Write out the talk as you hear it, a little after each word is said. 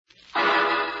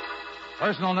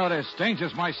Personal notice,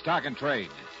 danger's my stock and trade.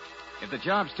 If the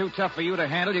job's too tough for you to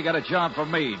handle, you got a job for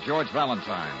me, George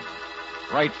Valentine.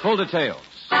 Write full details.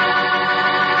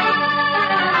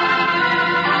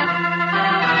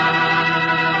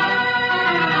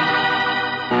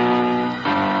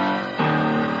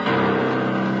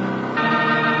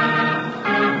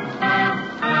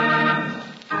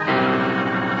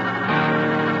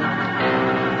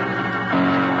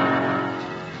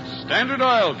 Standard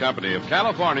Oil Company of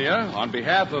California, on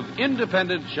behalf of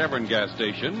independent Chevron gas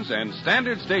stations and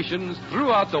standard stations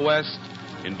throughout the West,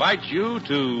 invites you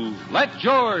to Let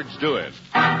George Do It.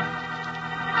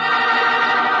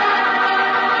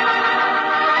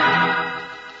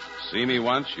 See me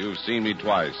once, you've seen me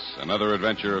twice. Another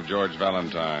adventure of George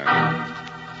Valentine.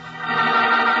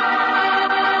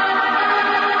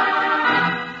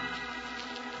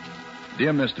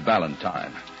 Dear Mr.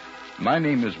 Valentine, my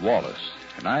name is Wallace,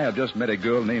 and I have just met a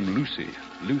girl named Lucy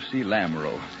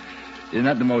Lamoureux. Isn't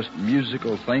that the most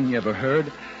musical thing you ever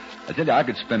heard? I tell you, I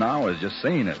could spend hours just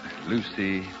saying it.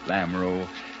 Lucy Lamoureux.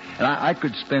 And I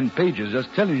could spend pages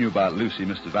just telling you about Lucy,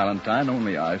 Mr. Valentine,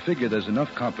 only I figure there's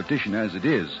enough competition as it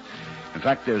is. In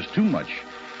fact, there's too much.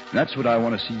 And that's what I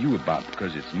want to see you about,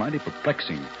 because it's mighty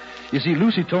perplexing. You see,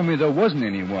 Lucy told me there wasn't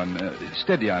anyone,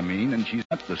 steady, I mean, and she's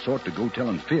not the sort to go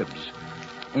telling fibs.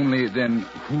 Only then,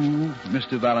 who,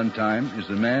 Mr. Valentine, is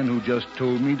the man who just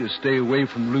told me to stay away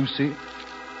from Lucy?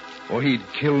 Or he'd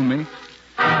kill me?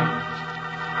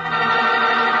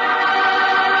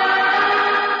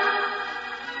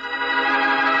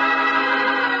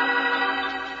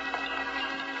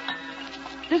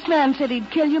 This man said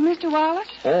he'd kill you, Mr. Wallace?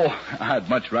 Oh, I'd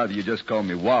much rather you just call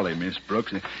me Wally, Miss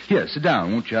Brooks. Here, sit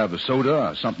down. Won't you have a soda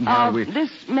or something?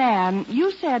 This man,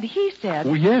 you said he said...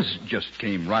 Oh, yes, just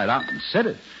came right out and said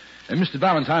it. And Mr.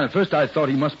 Valentine, at first I thought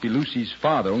he must be Lucy's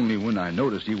father, only when I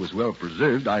noticed he was well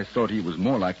preserved, I thought he was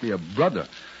more likely a brother.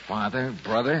 Father,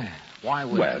 brother? Why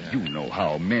would... Well, you know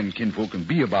how men kinfolk can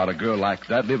be about a girl like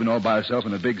that, living all by herself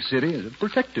in a big city. It's a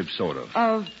protective sort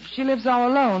of. She lives all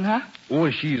alone, huh?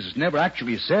 Oh, she's never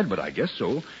actually said, but I guess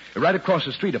so. Right across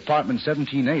the street, apartment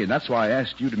 17A, and that's why I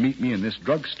asked you to meet me in this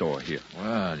drugstore here.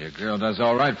 Well, your girl does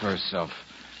all right for herself.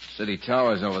 City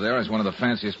Towers over there is one of the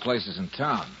fanciest places in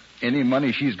town. Any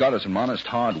money she's got is from honest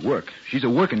hard work. She's a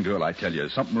working girl, I tell you.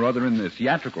 Something or other in the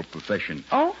theatrical profession.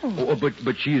 Oh,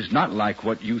 but she's not like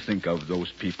what you think of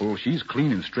those people. She's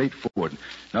clean and straightforward.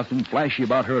 Nothing flashy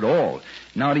about her at all.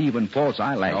 Not even false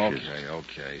eyelashes.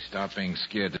 Okay. Stop being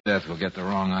scared to death. We'll get the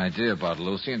wrong idea about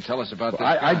Lucy and tell us about this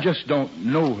I just don't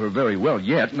know her very well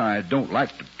yet, and I don't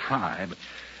like to pry, but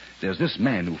there's this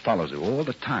man who follows her all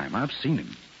the time. I've seen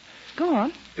him. Go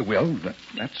on. Well,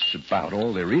 that's about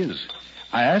all there is.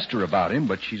 I asked her about him,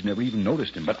 but she's never even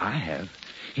noticed him. But I have.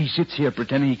 He sits here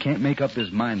pretending he can't make up his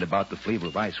mind about the flavor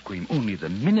of ice cream. Only the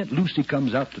minute Lucy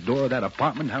comes out the door of that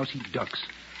apartment house, he ducks.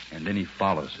 And then he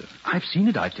follows her. I've seen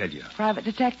it, I tell you. Private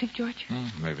detective, George?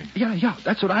 Maybe. Yeah,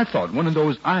 that's what I thought. One of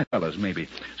those eye fellas, maybe.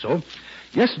 So,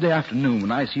 yesterday afternoon,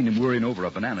 when I seen him worrying over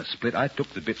a banana split, I took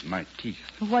the bit in my teeth.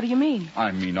 What do you mean?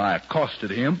 I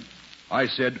accosted him. I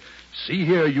said, "See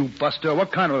here, you buster,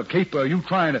 what kind of a caper are you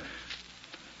trying to..."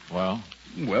 Well,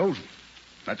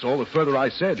 that's all the further I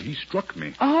said. He struck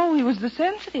me. Oh, he was the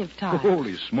sensitive type.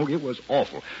 Holy smoke, it was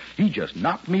awful. He just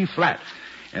knocked me flat.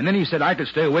 And then he said I could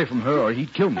stay away from her or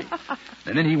he'd kill me.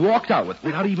 And then he walked out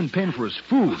without even paying for his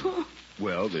food.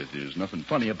 Well, there's nothing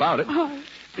funny about it.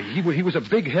 He was a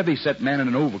big, heavy-set man in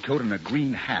an overcoat and a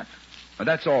green hat. Now,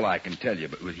 that's all I can tell you,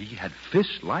 but he had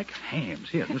fists like hams.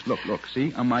 Here, just look.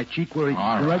 See, on my cheek where he...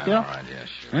 right there? All right, yeah,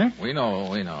 sure. Huh? We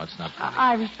know. It's not funny.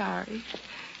 I'm sorry.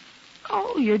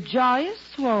 Oh, your jaw is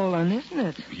swollen, isn't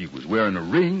it? He was wearing a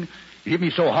ring. He hit me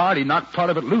so hard he knocked part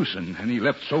of it loose, and he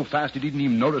left so fast he didn't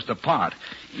even notice the part.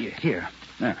 Here.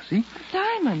 Now, see? A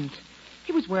diamond.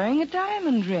 He was wearing a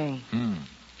diamond ring.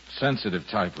 Sensitive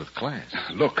type with class.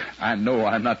 Look, I know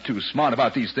I'm not too smart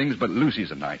about these things, but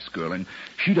Lucy's a nice girl, and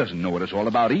she doesn't know what it's all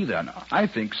about either. And I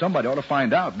think somebody ought to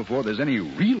find out before there's any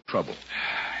real trouble.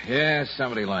 Yeah,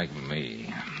 somebody like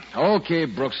me. Okay,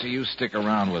 Brooksy, you stick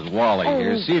around with Wally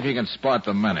here. See if you can spot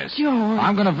the menace. George.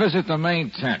 I'm going to visit the main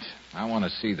tent. I want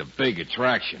to see the big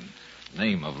attraction.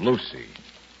 Name of Lucy.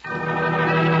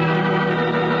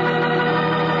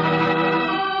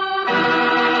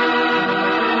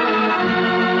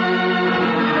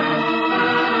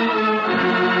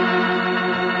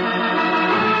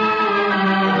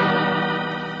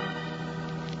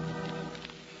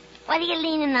 What are you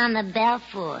leaning on the bell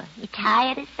for? You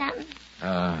tired or something?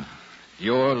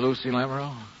 You're Lucy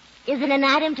Lamoureux? Is it an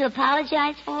item to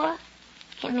apologize for?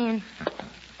 Come in.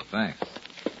 Thanks.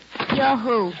 You're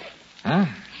who? Huh?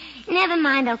 Now, Never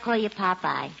mind, I'll call you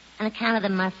Popeye on account of the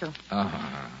muscle.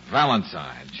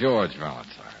 Valentine. George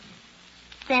Valentine.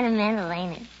 Sentimental,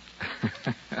 ain't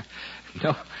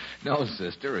it? No,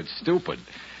 sister, it's stupid.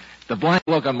 The blank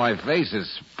look on my face is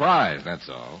surprise, that's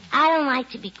all. I don't like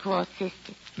to be called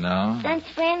sister. No? Sounds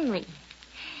friendly.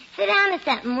 Sit down or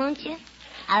something, won't you?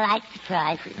 I like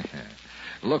surprises.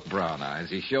 Look, Brown Eyes,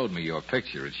 he showed me your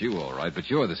picture. It's you, all right, but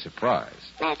you're the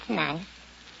surprise. That's nice.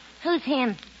 Who's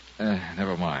him?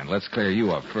 Never mind. Let's clear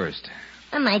you up first.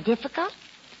 Am I difficult?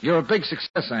 You're a big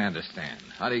success, I understand.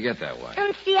 How do you get that way?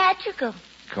 I'm theatrical.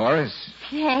 Chorus?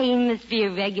 Yeah, you must be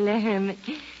a regular hermit.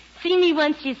 See me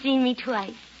once, you've seen me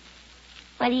twice.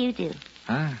 What do you do?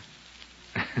 Huh?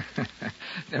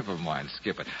 Never mind.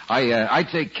 Skip it. I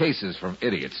take cases from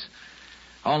idiots.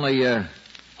 Only,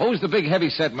 who's the big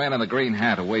heavy-set man in the green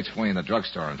hat who waits for you in the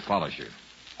drugstore and follows you?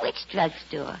 Which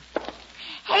drugstore?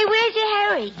 Hey, where's your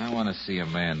Harry? I want to see a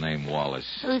man named Wallace.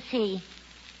 Who's he?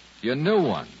 Your new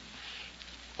one.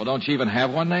 Well, don't you even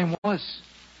have one named Wallace?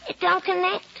 It don't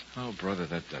connect. Oh, brother,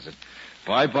 that does it.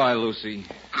 Bye-bye, Lucy.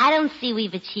 I don't see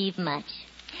we've achieved much.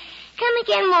 Come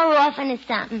again more often or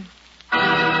something.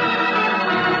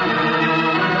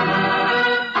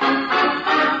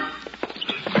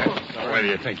 Where do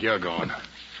you think you're going?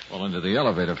 Well, into the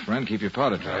elevator, friend. Keep your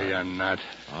powder No, dry. you're not.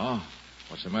 Oh?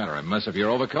 What's the matter? I mess up your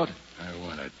overcoat? I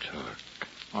want to talk.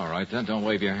 All right, then. Don't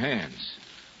wave your hands.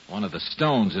 One of the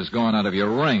stones is going out of your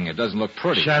ring. It doesn't look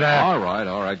pretty. Shut up. All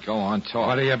right. Go on, talk.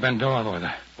 What have you been doing with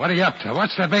her? What are you up to?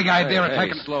 What's the big idea of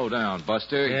taking... slow down,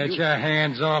 Buster. Get your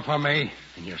hands off of me,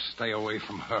 and you stay away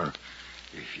from her.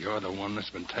 If you're the one that's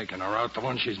been taking her out, the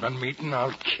one she's been meeting,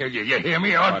 I'll kill you. You hear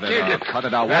me? I'll kill you. Cut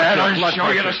it out. I'll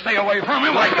show you to stay away from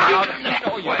him. Wait out.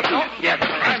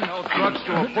 I'm no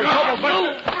drugstore.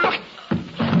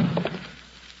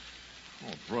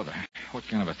 Oh, brother. What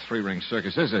kind of a three-ring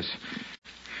circus is this?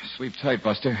 Sleep tight,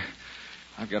 Buster.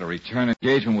 I've got a return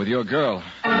engagement with your girl.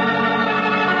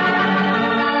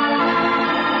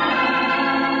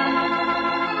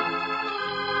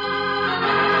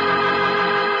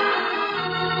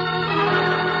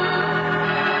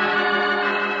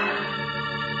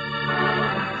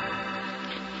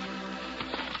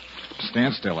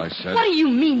 Stand still, I said. What do you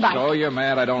mean by... So you're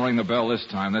mad I don't ring the bell this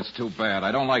time. That's too bad.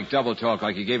 I don't like double talk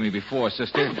like you gave me before,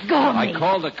 sister. Let go of me. I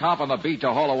called the cop on the beat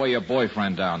to haul away your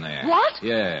boyfriend down there. What?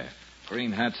 Yeah.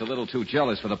 Green Hat's a little too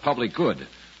jealous for the public good.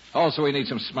 Also, he needs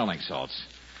some smelling salts.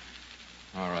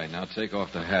 All right, now take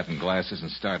off the hat and glasses and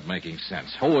start making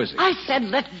sense. Who is he? I said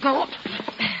let go.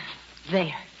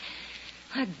 There.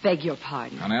 I beg your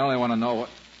pardon. And I only want to know what...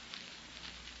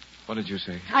 What did you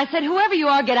say? I said, whoever you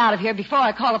are, get out of here before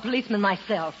I call a policeman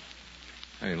myself.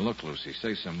 Hey, look, Lucy,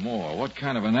 say some more. What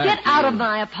kind of an Get act... out of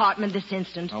my apartment this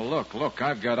instant. Oh, look,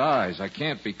 I've got eyes. I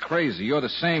can't be crazy. You're the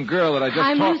same girl that I just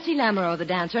I'm talked... Lucy Lamoureux, the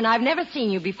dancer, and I've never seen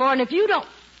you before, and if you don't...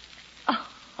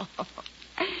 Oh.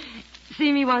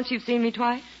 See me once, you've seen me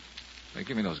twice? Hey,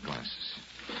 give me those glasses.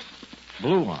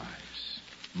 Blue eyes.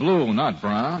 Blue, not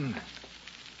brown.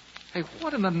 Hey,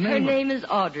 what in the name Her of... name is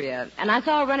Audrey, and I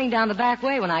saw her running down the back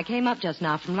way when I came up just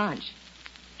now from lunch.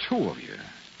 Two of you.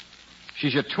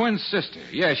 She's your twin sister.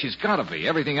 Yeah, she's got to be.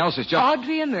 Everything else is just...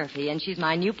 Audrey Murphy, and she's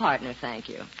my new partner, thank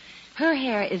you. Her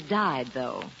hair is dyed,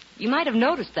 though. You might have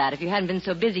noticed that if you hadn't been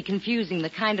so busy confusing the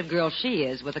kind of girl she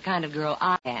is with the kind of girl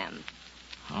I am.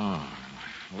 Oh,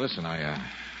 listen,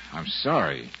 I'm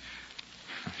sorry.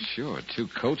 Sure, two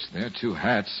coats there, two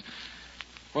hats.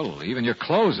 Well, even your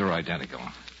clothes are identical.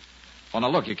 Well, now,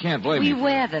 look, you can't blame me. We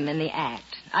wear them in the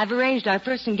act. I've arranged our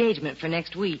first engagement for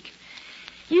next week.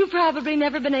 You've probably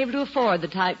never been able to afford the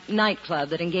type nightclub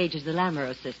that engages the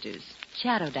Lamoureux sisters.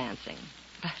 Shadow dancing.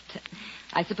 But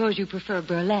I suppose you prefer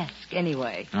burlesque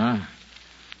anyway. Huh?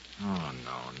 Oh,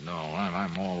 no.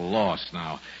 I'm all lost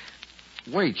now.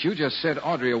 Wait, you just said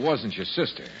Audrey wasn't your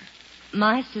sister.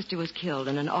 My sister was killed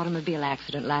in an automobile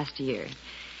accident last year.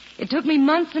 It took me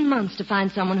months and months to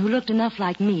find someone who looked enough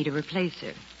like me to replace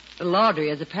her. Well, Audrey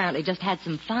has apparently just had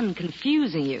some fun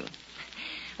confusing you.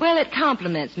 Well, it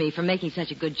compliments me for making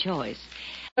such a good choice.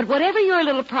 But whatever your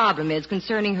little problem is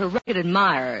concerning her rugged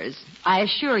admirers, I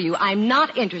assure you I'm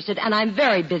not interested and I'm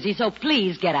very busy, so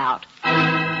please get out.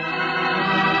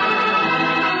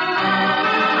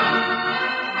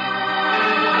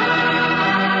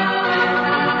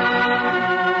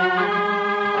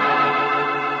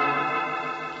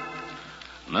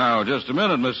 Now, just a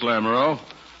minute, Miss Lamoureux.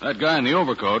 That guy in the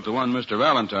overcoat, the one Mr.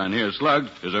 Valentine here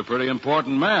slugged, is a pretty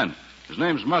important man. His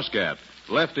name's Muscat.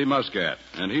 Lefty Muscat,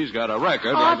 and he's got a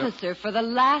record. Officer, for the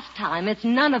last time, it's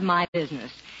none of my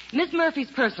business. Miss Murphy's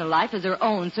personal life is her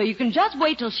own, so you can just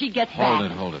wait till she gets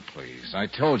back. Hold it, please. I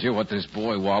told you what this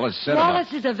boy Wallace said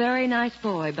Wallace is a very nice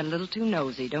boy, but a little too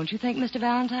nosy, don't you think, Mr.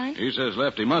 Valentine? He says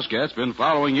Lefty Muscat's been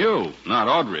following you, not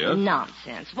Audrey.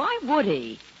 Nonsense. Why would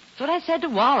he? That's what I said to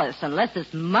Wallace, unless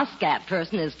this Muscat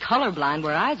person is colorblind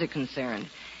where eyes are concerned.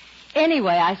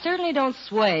 Anyway, I certainly don't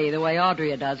sway the way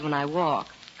Audrey does when I walk.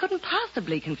 Couldn't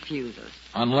possibly confuse us.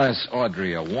 Unless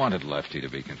Audrey wanted Lefty to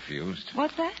be confused.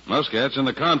 What's that? Muscat's in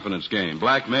the confidence game.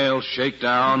 Blackmail,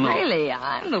 shakedown. Really,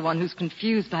 I'm the one who's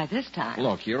confused by this time.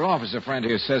 Look, your officer friend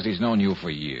here says he's known you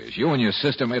for years. You and your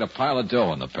sister made a pile of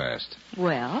dough in the past.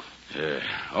 Well?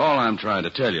 All I'm trying to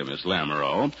tell you, Miss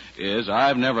Lamoureux, is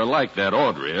I've never liked that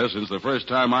Audrey since the first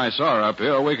time I saw her up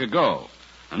here a week ago.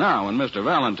 And now, when Mr.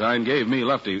 Valentine gave me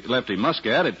Lefty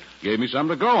Muscat, it gave me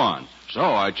something to go on. So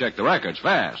I checked the records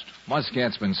fast.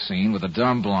 Muscat's been seen with a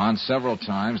dumb blonde several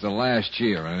times the last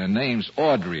year, and her name's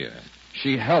Audrey.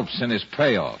 She helps in his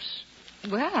payoffs.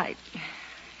 Well, I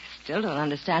still don't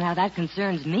understand how that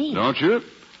concerns me. Don't you?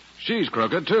 She's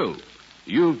crooked, too.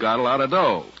 You've got a lot of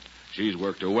dough. She's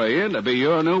worked her way in to be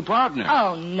your new partner.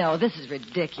 Oh, no, this is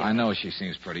ridiculous. I know she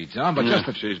seems pretty dumb,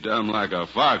 but She's dumb like a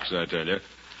fox, I tell you.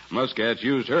 Muscat's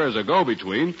used her as a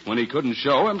go-between when he couldn't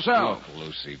show himself. Look,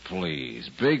 Lucy, please.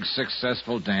 Big,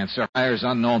 successful dancer hires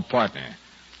unknown partner.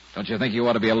 Don't you think you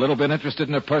ought to be a little bit interested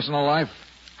in her personal life?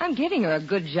 I'm giving her a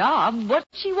good job. What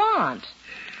does she want?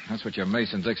 That's what your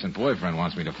Mason-Dixon boyfriend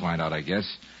wants me to find out, I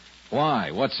guess.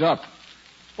 Why? What's up?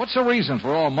 What's the reason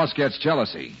for all Muscat's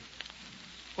jealousy?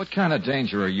 What kind of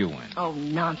danger are you in? Oh,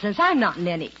 nonsense. I'm not in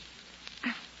any...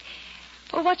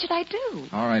 Well, what should I do?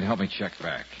 All right, help me check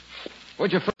back.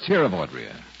 Where'd you first hear of Audrey?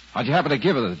 How'd you happen to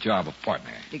give her the job of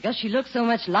partner? Because she looks so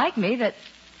much like me that...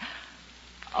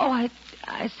 Oh,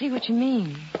 I see what you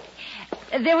mean.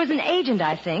 There was an agent,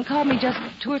 I think, called me just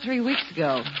 2 or 3 weeks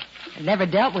ago. I'd never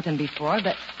dealt with him before,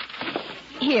 but...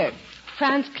 Here,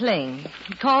 Franz Kling.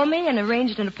 He called me and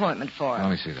arranged an appointment for her.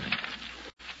 Let me see that.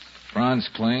 Franz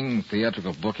Kling,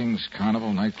 theatrical bookings,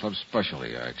 carnival, nightclub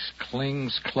specialty acts.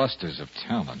 Kling's clusters of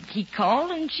talent. He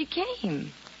called and she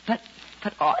came. But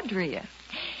Audrey... It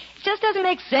just doesn't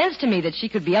make sense to me that she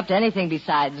could be up to anything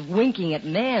besides winking at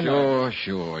men.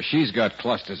 Sure. She's got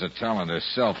clusters of talent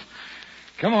herself.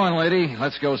 Come on, lady.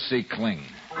 Let's go see Kling.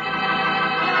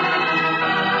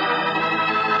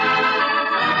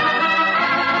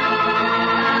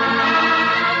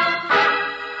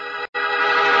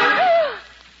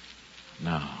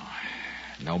 No.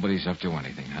 Nobody's up to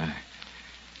anything, huh?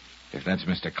 If that's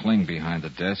Mr. Kling behind the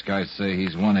desk, I'd say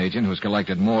he's one agent who's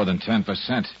collected more than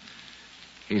 10%.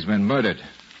 He's been murdered.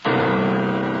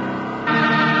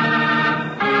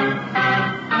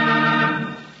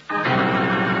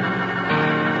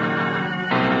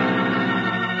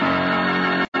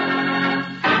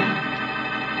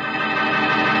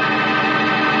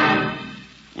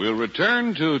 We'll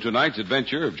return to tonight's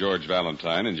adventure of George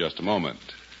Valentine in just a moment.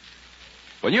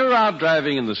 When you're out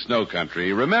driving in the snow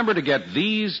country, remember to get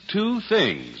these 2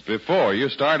 things before you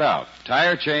start out: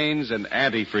 tire chains and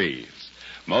antifreeze.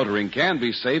 Motoring can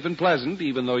be safe and pleasant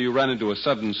even though you run into a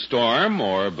sudden storm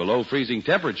or below freezing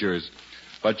temperatures.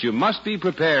 But you must be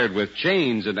prepared with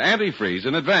chains and antifreeze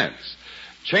in advance.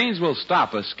 Chains will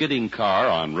stop a skidding car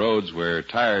on roads where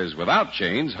tires without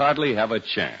chains hardly have a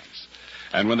chance.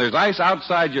 And when there's ice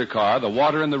outside your car, the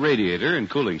water in the radiator and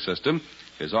cooling system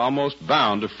is almost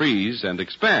bound to freeze and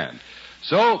expand.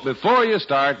 So before you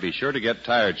start, be sure to get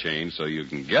tire chains so you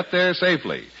can get there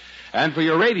safely. And for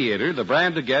your radiator, the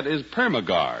brand to get is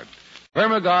Permagard.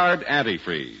 Permagard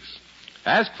Antifreeze.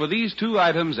 Ask for these 2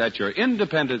 items at your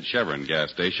independent Chevron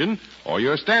gas station or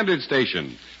your standard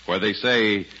station, where they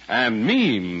say and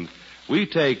mean, we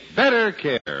take better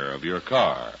care of your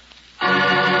car.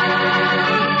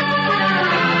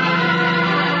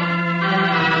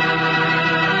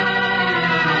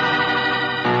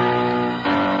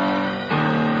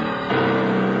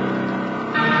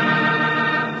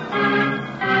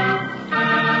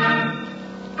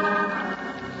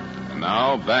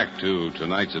 Back to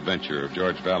tonight's adventure of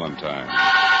George Valentine.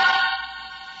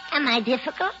 Am I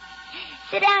difficult?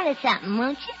 Sit down or something,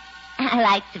 won't you? I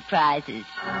like surprises.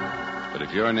 But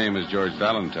if your name is George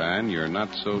Valentine, you're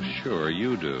not so sure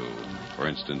you do. For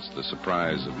instance, the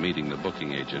surprise of meeting the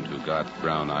booking agent who got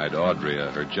brown-eyed Audrey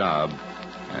her job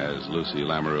as Lucy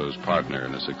Lamoureux's partner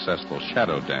in a successful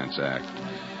shadow dance act.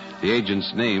 The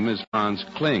agent's name is Franz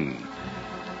Kling,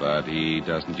 but he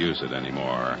doesn't use it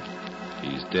anymore.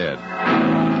 He's dead.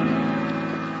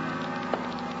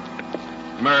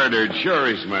 Murdered. Sure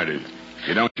he's murdered.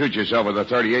 You don't shoot yourself with a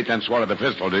 .38, then swallow the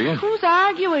pistol, do you? Who's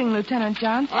arguing, Lieutenant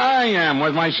Johnson? I am,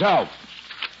 with myself.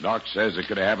 Doc says it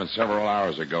could have happened several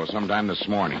hours ago, sometime this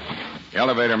morning. The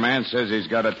elevator man says he's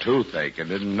got a toothache and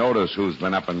didn't notice who's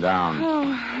been up and down.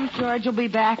 Oh, George will be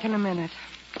back in a minute.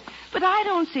 But I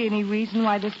don't see any reason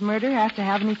why this murder has to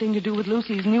have anything to do with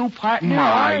Lucy's new partner.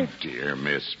 My dear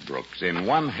Miss Brooks, in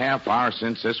 1/2 hour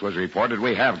since this was reported,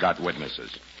 we have got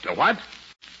witnesses. To what?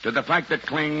 To the fact that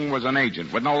Kling was an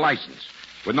agent with no license,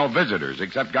 with no visitors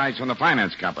except guys from the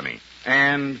finance company,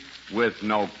 and with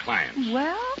no clients.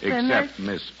 Well, then except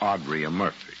Miss Audrey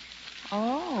Murphy.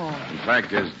 Oh. In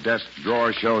fact, his desk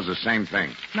drawer shows the same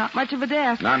thing. Not much of a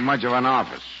desk. Not much of an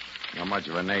office. Not much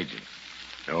of an agent.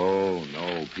 No.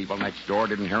 People next door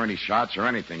didn't hear any shots or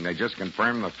anything. They just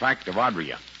confirmed the fact of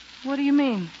Audrey. What do you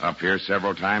mean? Up here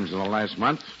several times in the last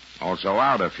month. Also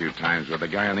out a few times with a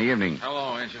guy in the evening.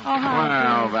 Hello, Angel. Oh,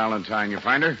 hi. Well, Valentine, you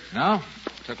find her? No?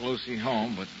 Took Lucy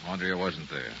home, but Audrey wasn't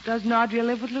there. Doesn't Audrey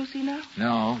live with Lucy now?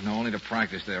 No, only to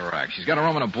practice their act. She's got a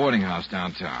room in a boarding house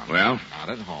downtown. Well?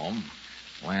 Not at home.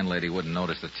 Landlady wouldn't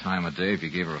notice the time of day if you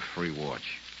gave her a free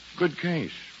watch. Good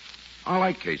case. I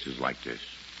like cases like this.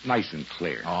 Nice and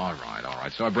clear. All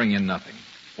right. So I bring you nothing.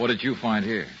 What did you find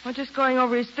here? We're just going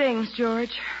over his things,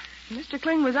 George. Mr.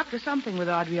 Kling was up to something with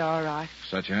Audrey, all right.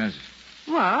 Such as?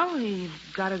 Well, he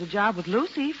got her the job with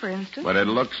Lucy, for instance. But it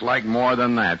looks like more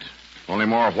than that. Only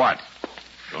more what?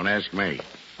 Don't ask me.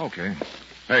 Okay.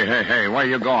 Hey, where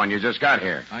you going? You just got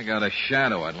here. I got a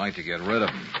shadow I'd like to get rid of.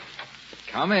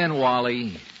 Come in,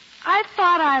 Wally. I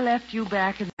thought I left you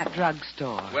back in that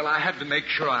drugstore. Well, I had to make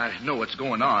sure I know what's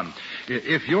going on.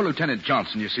 If you're Lieutenant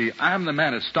Johnson, you see, I'm the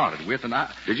man it started with, and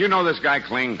I... Did you know this guy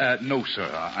Kling? No, sir.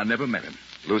 I never met him.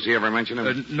 Lucy ever mention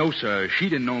him? No, sir. She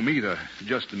didn't know him either.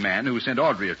 Just the man who sent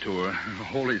Audrey a tour.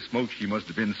 Holy smoke, she must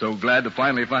have been so glad to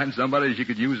finally find somebody she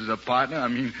could use as a partner. I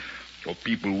mean, well,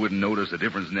 people wouldn't notice the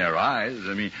difference in their eyes.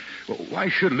 I mean, well, why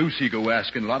should Lucy go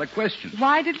asking a lot of questions?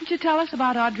 Why didn't you tell us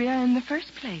about Audrey in the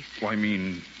first place? Well, I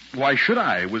mean, why should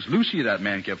I? It was Lucy that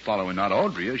man kept following, not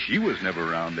Audrey. She was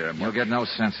never around there much. You'll get no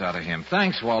sense out of him.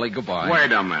 Thanks, Wally. Goodbye.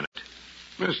 Wait a minute.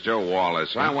 Mr.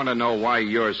 Wallace, I want to know why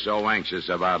you're so anxious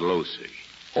about Lucy.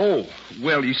 Oh,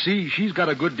 well, you see, she's got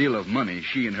a good deal of money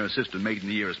she and her sister made in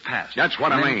the years past. That's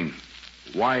what I mean.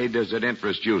 Why does it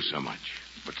interest you so much?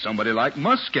 But somebody like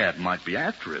Muscat might be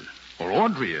after it. Or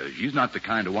Audrey. She's not the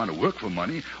kind to want to work for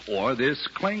money. Or this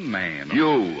Kling man.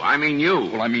 You. Well,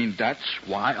 I mean, that's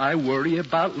why I worry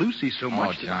about Lucy so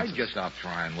much. Johnson, just stop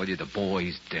trying, will you? The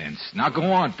boy's dense. Now, go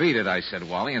on, beat it, I said,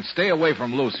 Wally, and stay away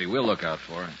from Lucy. We'll look out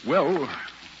for her. Well,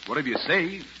 whatever you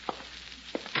say.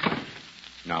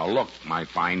 Now, look, my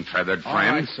fine feathered All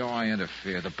friend. right, so I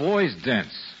interfere. The boy's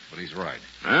dense, but he's right.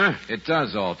 Huh? It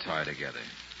does all tie together.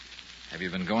 Have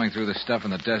you been going through the stuff in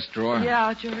the desk drawer?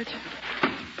 Yeah, George.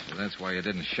 So that's why you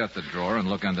didn't shut the drawer and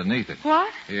look underneath it.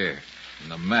 What? Here, in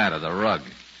the mat of the rug.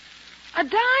 A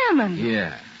diamond.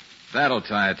 Yeah. That'll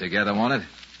tie it together, won't it?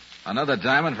 Another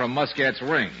diamond from Muscat's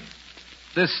ring.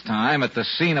 This time at the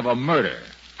scene of a murder.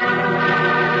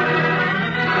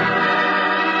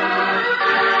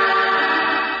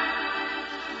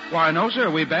 Why, no, sir.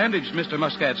 We bandaged Mr.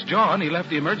 Muscat's jaw, and he left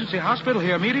the emergency hospital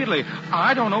here immediately.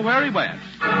 I don't know where he went.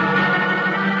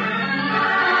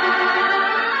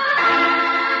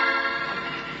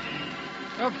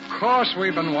 Of course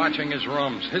we've been watching his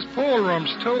rooms. His pool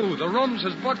rooms, too. The rooms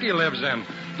his bookie lives in.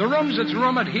 The rooms it's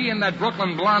rumored he and that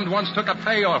Brooklyn blonde once took a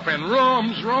payoff in.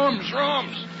 Rooms.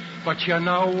 But you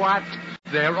know what?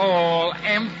 They're all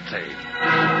empty.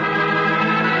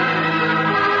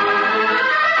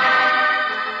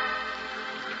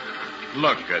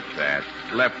 Look at that.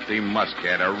 Lefty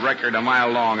Muscat, a record a mile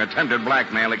long, attempted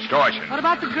blackmail, extortion. What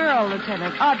about the girl,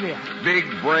 Lieutenant? Audrey? Big,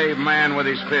 brave man with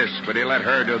his fists, but he let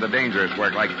her do the dangerous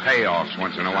work like payoffs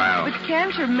once in a while. But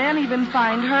can't your men even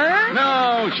find her?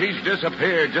 No, she's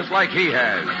disappeared just like he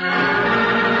has.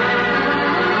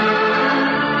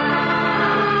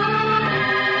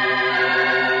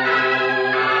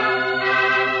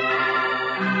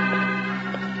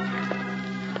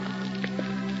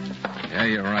 Yeah,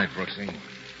 you're right, Brooksy.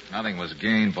 Nothing was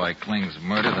gained by Kling's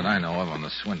murder that I know of on the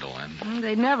swindle end. Well,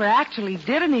 they never actually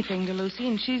did anything to Lucy,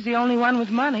 and she's the only one with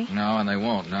money. No, and they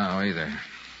won't now either.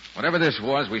 Whatever this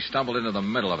was, we stumbled into the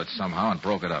middle of it somehow and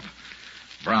broke it up.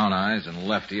 Brown Eyes and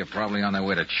Lefty are probably on their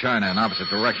way to China in opposite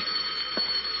directions.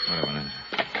 Wait a minute.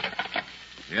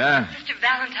 Yeah? Mr.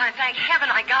 Valentine, thank heaven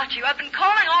I got you. I've been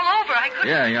calling all over. I couldn't...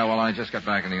 Yeah, well, I just got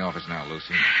back in the office now,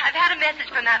 Lucy. I've had a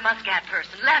message from that Muscat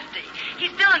person, Lefty.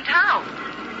 He's still in town.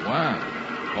 Wow.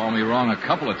 Called me wrong a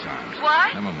couple of times.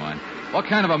 What? Never mind. What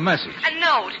kind of a message? A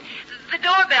note. The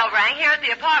doorbell rang here at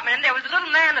the apartment, and there was a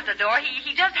little man at the door.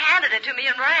 He just handed it to me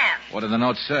and ran. What did the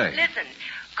note say? Listen,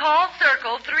 call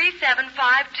Circle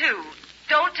 3752.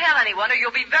 Don't tell anyone or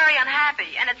you'll be very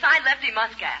unhappy. And it's signed Lefty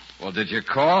Muscat. Well, did you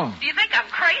call? Do you think I'm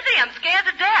crazy? I'm scared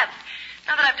to death.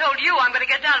 Now that I've told you, I'm going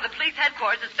to get down to the police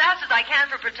headquarters as fast as I can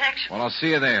for protection. Well, I'll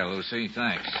see you there, Lucy.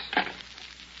 Thanks.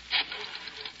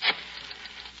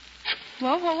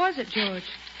 Well, what was it, George?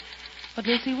 What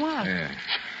does he want? Here.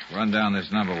 Run down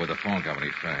this number with the phone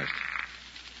company fast.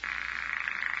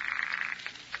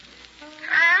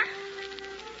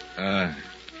 Huh?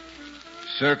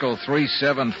 Circle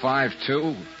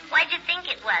 3752. What'd you think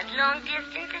it was? Long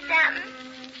distance or something?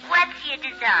 What's your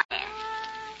desire?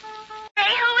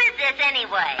 Hey, who is this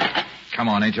anyway? Come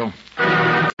on, Angel.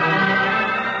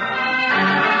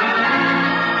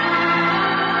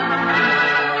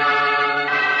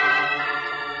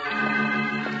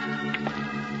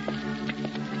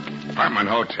 Apartment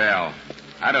hotel.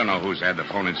 I don't know who's had the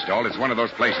phone installed. It's one of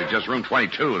those places, just room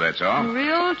 22, that's all.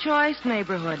 Real choice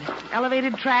neighborhood.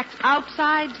 Elevated tracks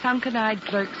outside, sunken-eyed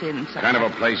clerks inside. Kind of a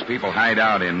place people hide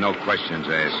out in, no questions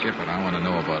asked. Skipper, I want to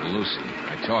know about Lucy.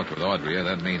 I talked with Audrey.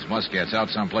 That means Muscat's out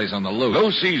someplace on the loose.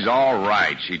 Lucy's all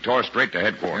right. She tore straight to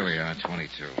headquarters. Here we are,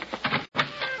 22.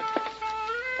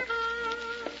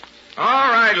 All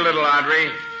right, little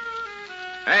Audrey.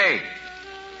 Hey.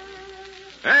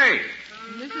 Hey.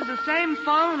 This is the same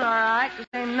phone, all right, the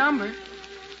same number.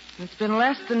 It's been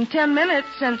less than 10 minutes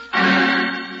since...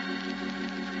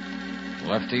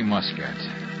 Lefty Muscat.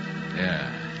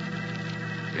 Yeah.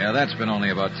 Yeah, that's been only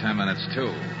about 10 minutes,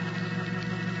 too.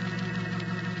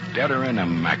 Deader in a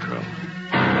mackerel.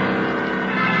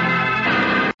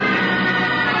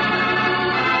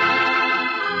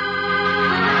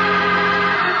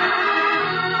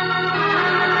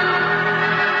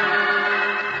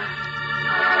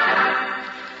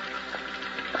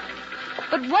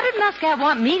 But what did Muscat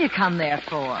want me to come there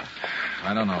for?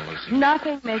 I don't know, Lucy.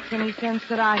 Nothing makes any sense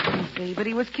that I can see, but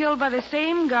he was killed by the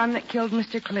same gun that killed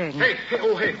Mr. Kling. Hey.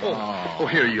 Oh,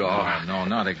 here you are. No,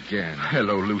 not again.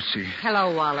 Hello, Lucy.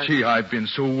 Hello, Wallace. Gee, I've been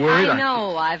so worried. I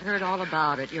know. I've heard all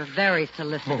about it. You're very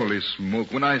solicitous. Holy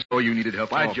smoke. When I saw you needed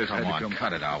help, I just had come to on, come.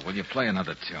 cut it out. Will you play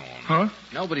another tune? Huh?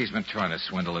 Nobody's been trying to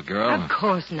swindle a girl. Of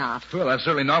course not. Well, that's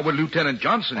certainly not what Lieutenant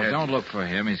Johnson Well, had. don't look for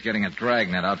him. He's getting a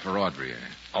dragnet out for Audrey.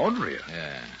 Audrey?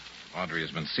 Yeah. Audrey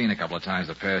has been seen a couple of times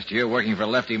the past year working for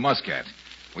Lefty Muscat.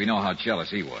 We know how jealous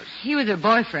he was. He was her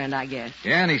boyfriend, I guess.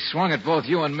 Yeah, and he swung at both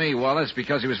you and me, Wallace,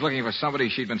 because he was looking for somebody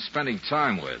she'd been spending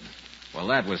time with. Well,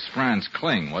 that was Franz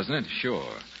Kling, wasn't it?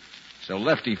 Sure. So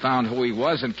Lefty found who he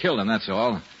was and killed him, that's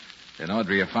all. Then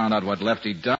Audrey found out what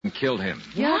Lefty done and killed him.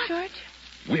 Yeah, George?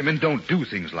 Women don't do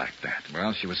things like that.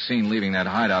 Well, she was seen leaving that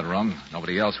hideout room.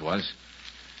 Nobody else was.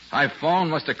 I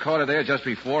phoned, must have caught her there just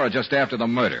before or just after the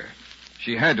murder.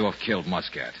 She had to have killed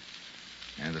Muscat.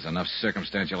 And there's enough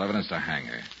circumstantial evidence to hang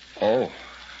her. Oh,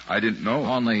 I didn't know.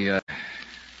 Only,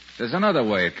 there's another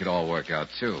way it could all work out,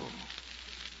 too.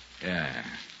 Yeah.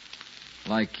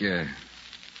 Like,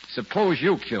 suppose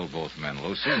you killed both men,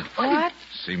 Lucy. What?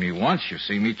 See me once, you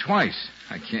see me twice.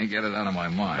 I can't get it out of my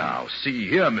mind. Now, see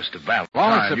here, Mr. Valentine.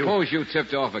 Well, suppose you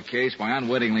tipped off a case by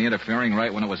unwittingly interfering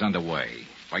right when it was underway.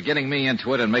 By getting me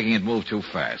into it and making it move too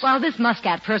fast. While this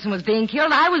Muscat person was being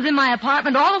killed, I was in my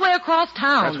apartment all the way across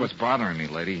town. That's what's bothering me,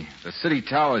 lady. The city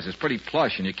towers is pretty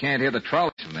plush, and you can't hear the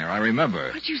trolleys from there. I remember.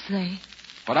 What'd you say?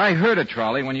 But I heard a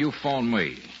trolley when you phoned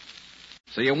me.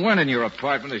 So you weren't in your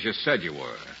apartment as you said you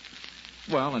were.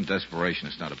 Well, in desperation,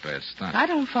 it's not a bad stunt. I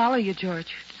don't follow you,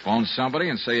 George. Phone somebody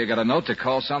and say you got a note to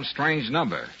call some strange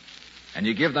number. And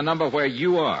you give the number where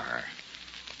you are.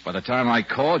 By the time I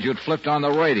called, you'd flipped on the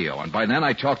radio, and by then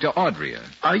I talked to Audrey.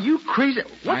 Are you crazy?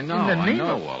 What I know, in the name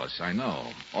of... Wallace, I know.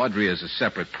 Audrey is a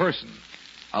separate person.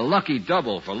 A lucky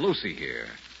double for Lucy here.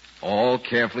 All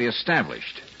carefully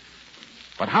established.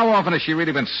 But how often has she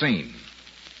really been seen?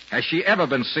 Has she ever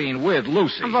been seen with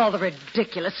Lucy? Of all the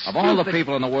ridiculous, Of all the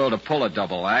people in the world to pull a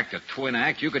double act, a twin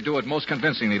act, you could do it most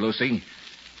convincingly, Lucy.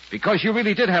 Because you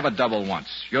really did have a double once.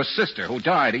 Your sister, who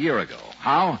died a year ago.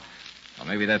 How? Well,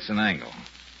 maybe that's an angle.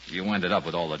 You ended up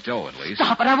with all the dough, at least.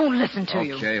 Stop it. I won't listen to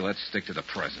you. Okay, let's stick to the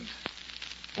present.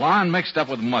 Blonde mixed up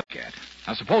with Muscat.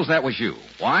 Now, suppose that was you.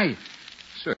 Why?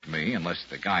 Search me, unless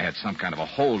the guy had some kind of a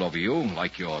hold over you,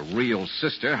 like your real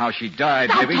sister, how she died,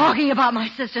 Stop maybe. talking about my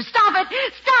sister. Stop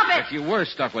it. Stop it. If you were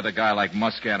stuck with a guy like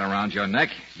Muscat around your neck,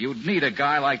 you'd need a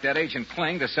guy like that Agent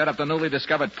Kling to set up the newly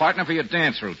discovered partner for your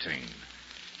dance routine.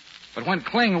 But when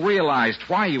Kling realized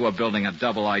why you were building a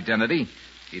double identity,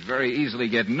 He'd very easily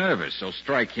get nervous, so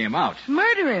strike him out.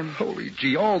 Murder him. Holy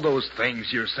gee, all those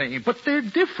things you're saying, but they're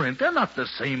different. They're not the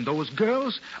same, those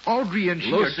girls. Audrey and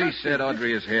she Lucy said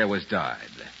Audria's hair was dyed.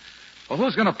 Well,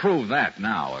 who's going to prove that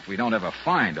now if we don't ever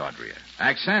find Audrey?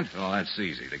 Accent? Well, that's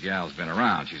easy. The gal's been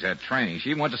around. She's had training.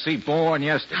 She went to see Bourne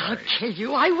yesterday. I'll kill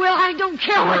you. I will. I don't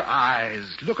care Her what... eyes.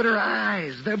 Look at her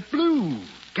eyes. They're blue.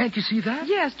 Can't you see that?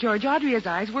 Yes, George. Audrey's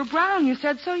eyes were brown. You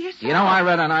said so yourself. You know, I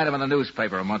read an item in the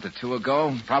newspaper a month or two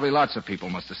ago. Probably lots of people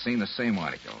must have seen the same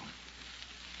article.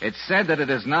 It said that it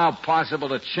is now possible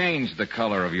to change the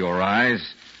color of your eyes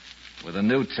with a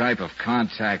new type of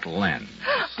contact lens.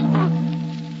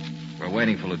 We're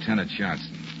waiting for Lieutenant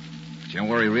Johnson. But you know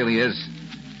where he really is?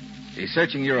 He's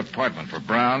searching your apartment for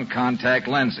brown contact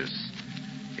lenses.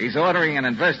 He's ordering an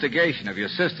investigation of your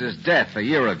sister's death a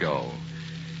year ago.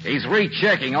 He's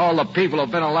rechecking all the people who've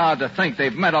been allowed to think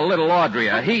they've met a little Audrey.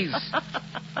 He's...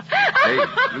 Hey,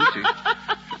 Lucy.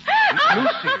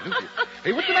 Lucy.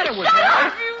 Hey, what's the matter with Shut you?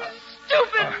 up, you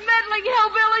stupid, meddling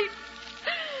hillbilly!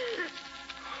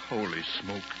 Holy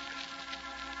smoke.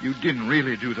 You didn't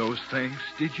really do those things,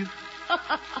 did you?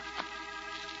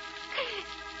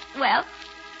 Well,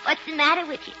 what's the matter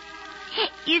with you?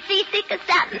 You seasick or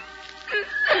something?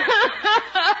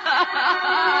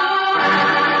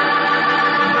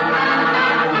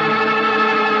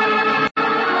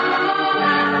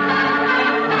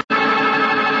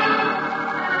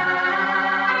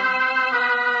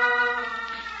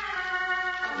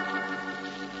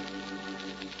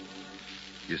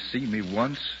 You see me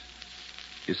once,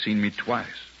 you seen me twice.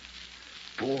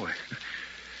 Boy,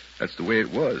 that's the way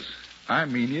it was. I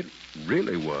mean, it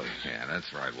really was. Yeah,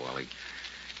 that's right, Wally.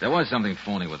 There was something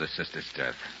phony with her sister's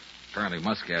death. Apparently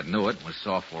Muscat knew it and was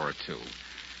soft for her, too.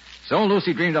 So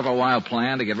Lucy dreamed up a wild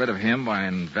plan to get rid of him by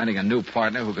inventing a new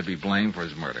partner who could be blamed for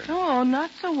his murder. Oh,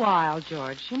 not so wild,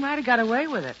 George. She might have got away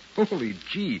with it. Holy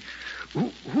gee.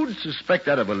 Who'd suspect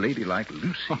that of a lady like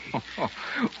Lucy?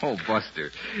 Oh,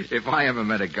 Buster, if I ever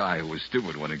met a guy who was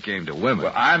stupid when it came to women...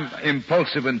 Well, I'm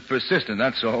impulsive and persistent,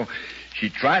 that's all. She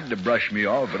tried to brush me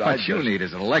off, but What you need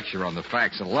is a lecture on the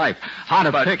facts of life. How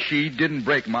to But pick... she didn't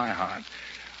break my heart.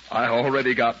 I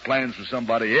already got plans for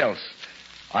somebody else.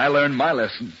 I learned my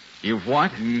lesson. You've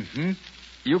what? Mm-hmm.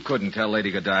 You couldn't tell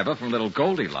Lady Godiva from little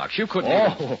Goldilocks. You couldn't...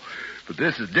 Oh, but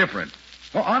this is different.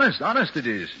 Oh, honest it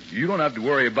is. You don't have to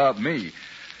worry about me.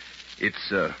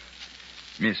 It's,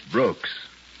 Miss Brooks.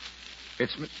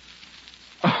 It's...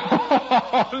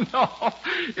 Oh, no.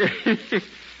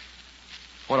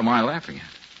 What am I laughing at?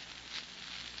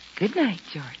 Good night,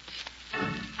 George.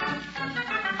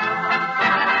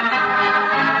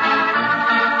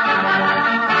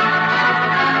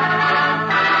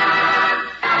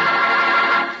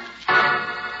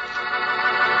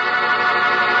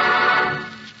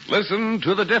 Listen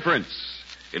to the difference.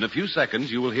 In a few seconds,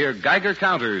 you will hear Geiger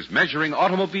counters measuring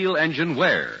automobile engine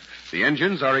wear. The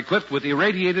engines are equipped with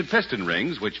irradiated piston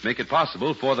rings, which make it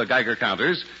possible for the Geiger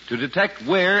counters to detect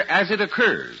wear as it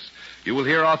occurs. You will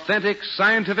hear authentic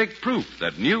scientific proof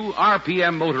that new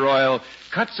RPM motor oil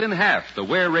cuts in half the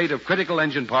wear rate of critical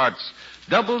engine parts,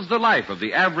 doubles the life of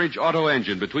the average auto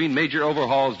engine between major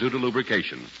overhauls due to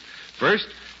lubrication. First,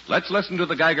 let's listen to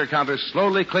the Geiger counter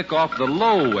slowly click off the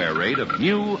low wear rate of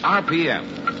new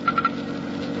RPM.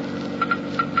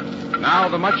 Now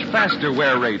the much faster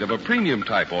wear rate of a premium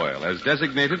type oil as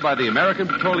designated by the American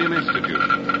Petroleum Institute.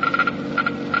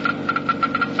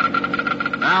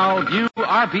 Now new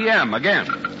RPM again.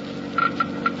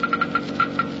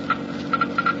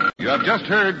 You have just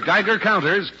heard Geiger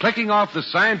counters clicking off the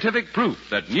scientific proof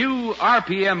that new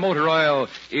RPM motor oil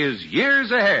is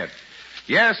years ahead.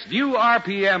 Yes, new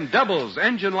RPM doubles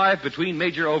engine life between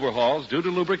major overhauls due to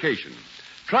lubrication.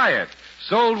 Try it.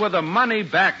 Sold with a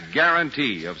money-back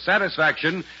guarantee of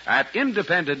satisfaction at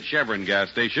independent Chevron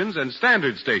gas stations and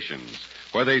standard stations,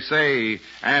 where they say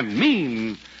and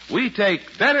mean, we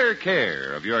take better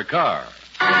care of your car.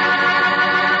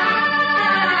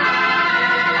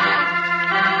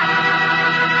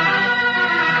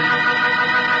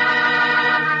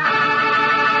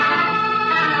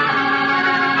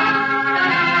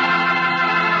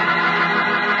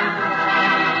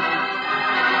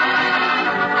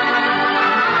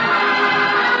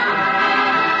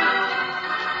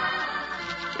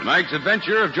 Tonight's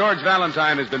adventure of George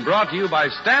Valentine has been brought to you by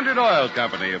Standard Oil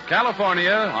Company of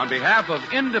California on behalf of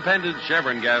independent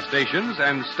Chevron gas stations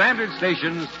and standard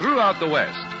stations throughout the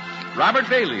West. Robert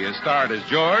Bailey is starred as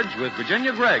George with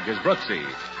Virginia Gregg as Brooksy.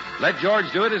 Let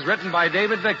George Do It is written by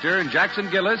David Victor and Jackson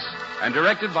Gillis and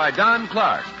directed by Don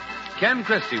Clark. Ken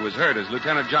Christie was heard as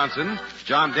Lieutenant Johnson,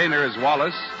 John Daner as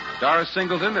Wallace, Doris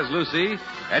Singleton as Lucy,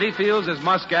 Eddie Fields as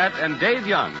Muscat, and Dave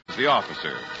Young as the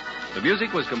officer. The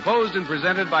music was composed and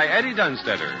presented by Eddie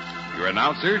Dunstetter. Your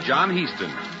announcer, John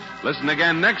Heaston. Listen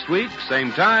again next week,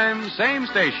 same time, same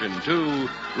station, to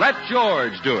Let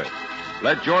George Do It.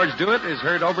 Let George Do It is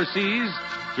heard overseas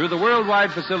through the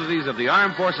worldwide facilities of the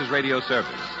Armed Forces Radio Service.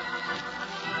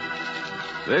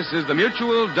 This is the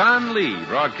Mutual Don Lee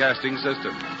Broadcasting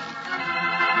System.